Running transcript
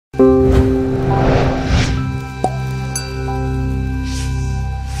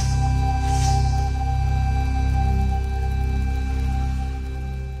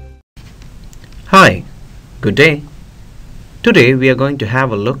Hi, good day. Today we are going to have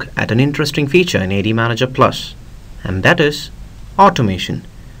a look at an interesting feature in ADManager Plus, and that is automation.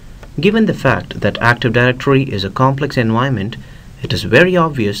 Given the fact that Active Directory is a complex environment, it is very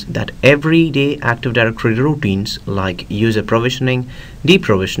obvious that everyday Active Directory routines like user provisioning,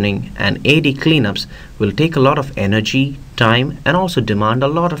 deprovisioning, and AD cleanups will take a lot of energy, time, and also demand a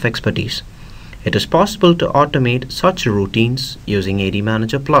lot of expertise. It is possible to automate such routines using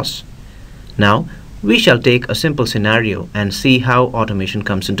ADManager Plus. Now, we shall take a simple scenario and see how automation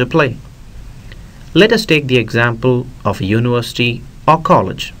comes into play. Let us take the example of a university or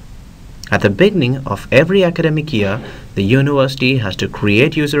college. At the beginning of every academic year, the university has to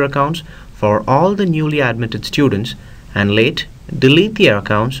create user accounts for all the newly admitted students and delete their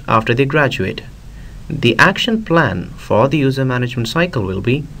accounts after they graduate. The action plan for the user management cycle will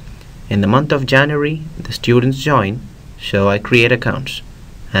be: in the month of January, the students join, so I create accounts.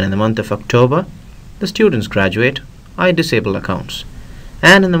 And in the month of October, the students graduate, I disable accounts.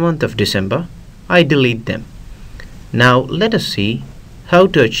 And in the month of December, I delete them. Now let us see how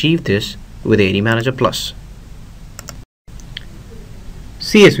to achieve this with ADManager Plus.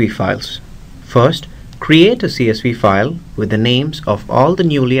 CSV files. First, create a CSV file with the names of all the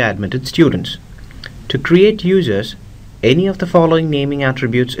newly admitted students. To create users, any of the following naming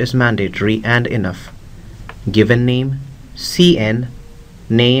attributes is mandatory and enough: given name, CN,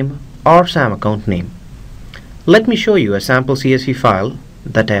 name, or SAM account name. Let me show you a sample CSV file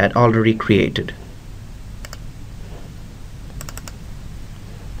that I had already created.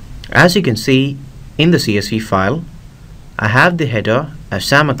 As you can see in the CSV file, I have the header as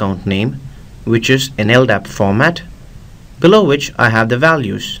SAM account name, which is in LDAP format, below which I have the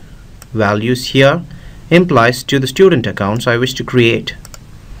values. Values here implies to the student accounts I wish to create.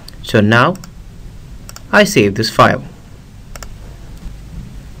 So now I save this file.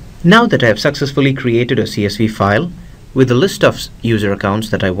 Now that I have successfully created a CSV file with a list of user accounts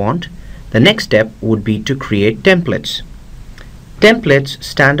that I want, the next step would be to create templates. Templates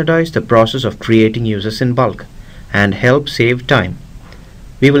standardize the process of creating users in bulk and help save time.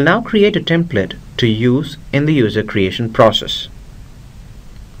 We will now create a template to use in the user creation process.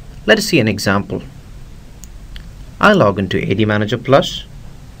 Let us see an example. I log into ADManager Plus.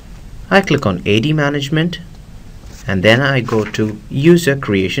 I click on AD Management, and then I go to User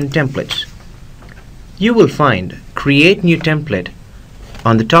Creation Templates. You will find Create New Template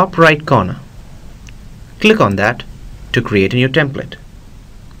on the top right corner. Click on that to create a new template.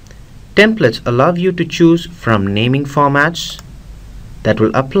 Templates allow you to choose from naming formats that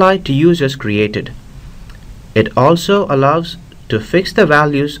will apply to users created. It also allows to fix the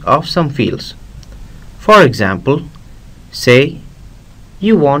values of some fields. For example, say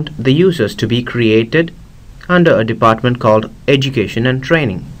you want the users to be created under a department called Education and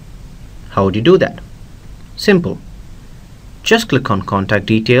Training. How do you do that? Simple. Just click on Contact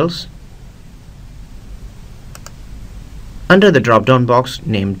Details. Under the drop-down box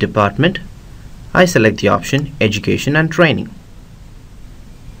named Department, I select the option Education and Training.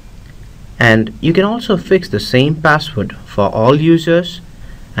 And you can also fix the same password for all users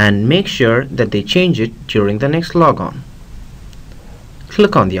and make sure that they change it during the next logon.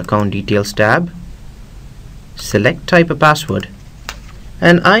 Click on the Account Details tab. Select Type a Password,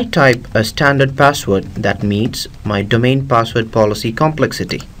 and I type a standard password that meets my domain password policy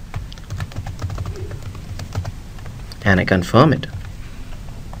complexity, and I confirm it.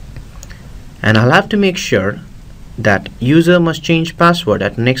 And I'll have to make sure that user must change password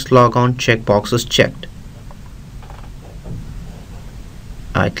at next logon checkbox is checked.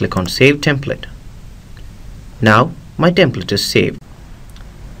 I click on Save Template. Now my template is saved.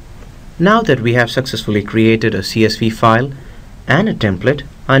 Now that we have successfully created a CSV file and a template,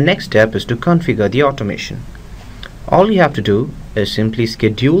 our next step is to configure the automation. All you have to do is simply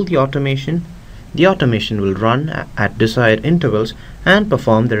schedule the automation. The automation will run at desired intervals and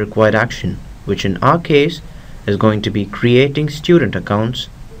perform the required action, which in our case is going to be creating student accounts,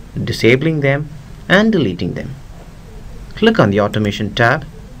 disabling them, and deleting them. Click on the Automation tab,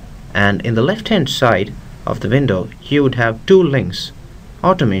 and in the left-hand side of the window you would have two links: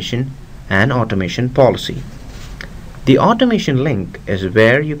 Automation and Automation Policy. The Automation link is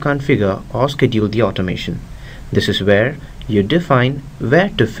where you configure or schedule the automation. This is where you define where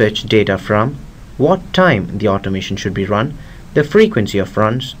to fetch data from, what time the automation should be run, the frequency of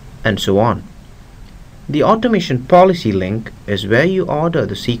runs, and so on. The Automation Policy link is where you order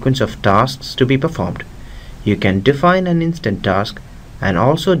the sequence of tasks to be performed. You can define an instant task and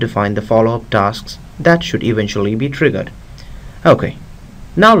also define the follow-up tasks that should eventually be triggered. Okay.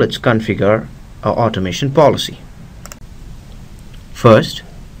 Now let's configure our automation policy. First,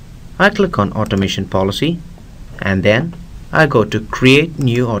 I click on Automation Policy and then I go to Create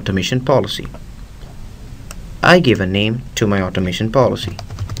New Automation Policy. I give a name to my automation policy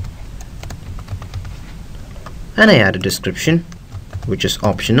and I add a description which is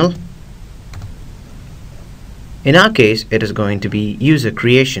optional. In our case, it is going to be user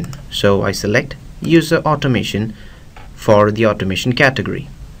creation, so I select user automation for the automation category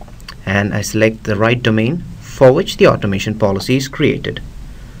and I select the right domain for which the automation policy is created.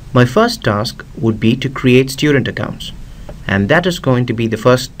 My first task would be to create student accounts, and that is going to be the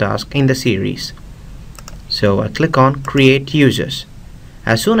first task in the series. So I click on Create Users.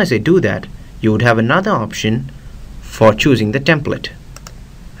 As soon as I do that, you would have another option for choosing the template.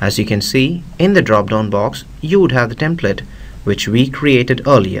 As you can see in the drop-down box, you would have the template which we created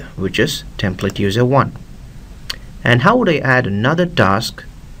earlier, which is Template User 1. And how would I add another task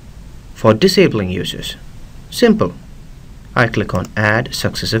for disabling users? Simple. I click on Add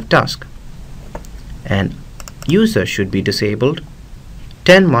Successive Task. And user should be disabled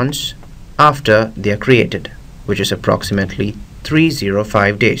 10 months after they are created, which is approximately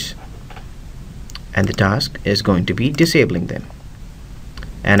 305 days. And the task is going to be disabling them.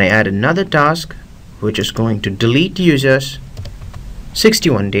 And I add another task which is going to delete users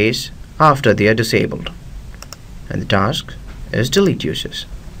 61 days after they are disabled, and the task is delete users.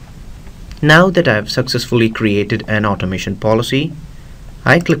 Now that I have successfully created an automation policy,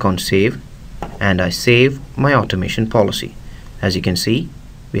 I click on Save and I save my automation policy. As you can see,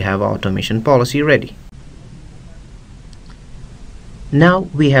 we have our automation policy ready. Now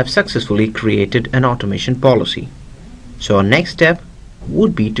we have successfully created an automation policy. So our next step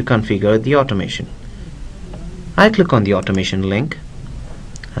would be to configure the automation. I click on the automation link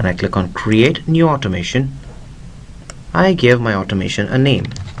and I click on Create New Automation. I give my automation a name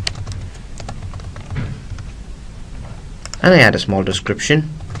and I add a small description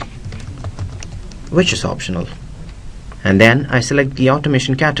which is optional, and then I select the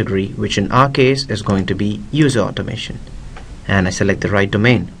automation category, which in our case is going to be user automation, and I select the right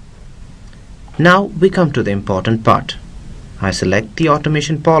domain. Now we come to the important part. I select the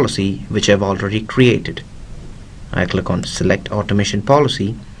automation policy which I've already created. I click on Select Automation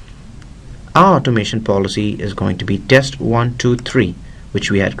Policy. Our automation policy is going to be Test 1, 2, 3,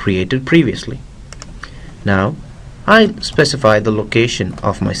 which we had created previously. Now I specify the location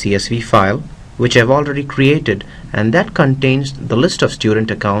of my CSV file which I've already created, and that contains the list of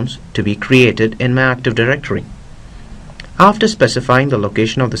student accounts to be created in my Active Directory. After specifying the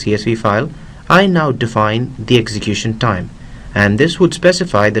location of the CSV file, I now define the execution time, and this would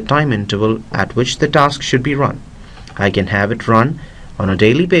specify the time interval at which the task should be run. I can have it run on a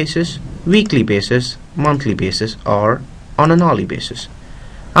daily basis, weekly basis, monthly basis, or on an hourly basis.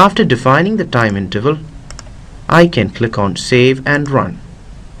 After defining the time interval, I can click on Save and Run.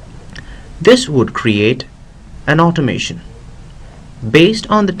 This would create an automation. Based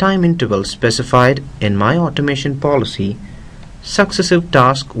on the time interval specified in my automation policy, successive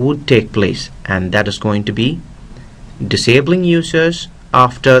tasks would take place, and that is going to be disabling users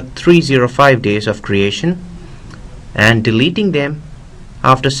after 305 days of creation and deleting them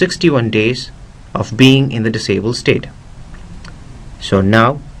after 61 days of being in the disabled state. So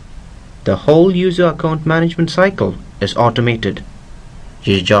now the whole user account management cycle is automated.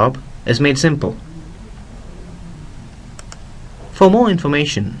 Your job is made simple. For more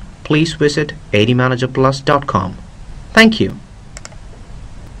information, please visit ADManagerPlus.com. Thank you.